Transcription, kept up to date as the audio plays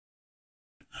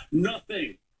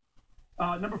Nothing.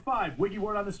 Number 5, Wiggy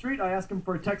Word on the Street. I ask him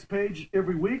for a text page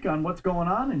every week on what's going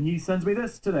on, and he sends me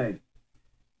this today.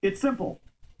 It's simple.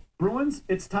 Bruins,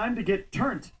 it's time to get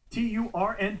turnt.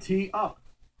 T-U-R-N-T up.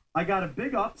 I got a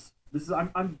big ups. This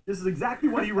is exactly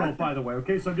what he wrote, by the way,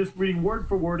 okay? So I'm just reading word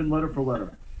for word and letter for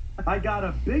letter. I got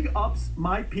a big ups,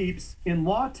 my peeps, in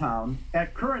Lawtown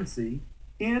at Currency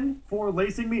in for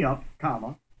lacing me up,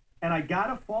 comma, and I got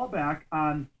to fall back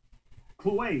on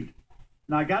Cluade.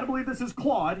 Now, I got to believe this is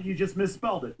Claude. He just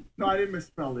misspelled it. No, I didn't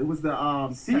misspell it. It was the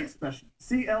text special.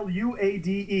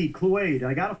 C-L-U-A-D-E, Cluade.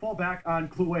 I got to fall back on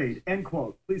Cluade. End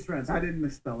quote. Please translate. I didn't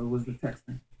misspell it. It was the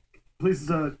texting. Please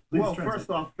well, translate. First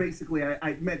off, basically,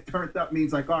 I meant turned up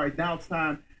means like, all right, now it's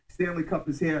time. Stanley Cup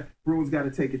is here. Bruins got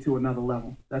to take it to another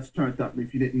level. That's turned up,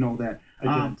 if you didn't know that.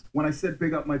 I didn't. When I said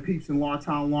big up my peeps in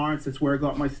Lawtown, Lawrence, that's where I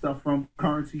got my stuff from.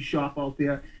 Currency shop out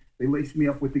there. They laced me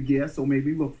up with the gear, so made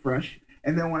me look fresh.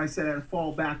 And then when I said I had to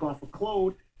fall back off of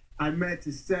Claude, I meant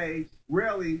to say,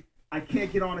 really, I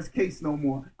can't get on his case no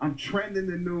more. I'm trending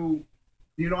the new,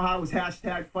 you know how it was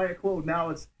hashtag fire Claude? Now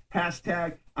it's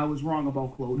hashtag I was wrong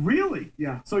about Claude. Really?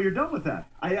 Yeah. So you're done with that?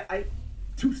 I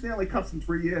 2 Stanley Cups in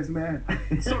 3 years, man.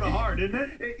 It's sort of hard, isn't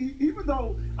it? Even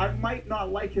though I might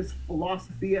not like his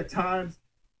philosophy at times,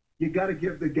 you got to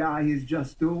give the guy his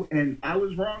just due. And I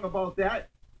was wrong about that.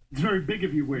 It's very big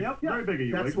of you, Wig. Yep. Very big of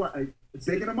you, That's Wig. why I'm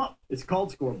bigging him up. It's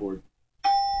called Scoreboard.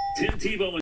 Tim Tebow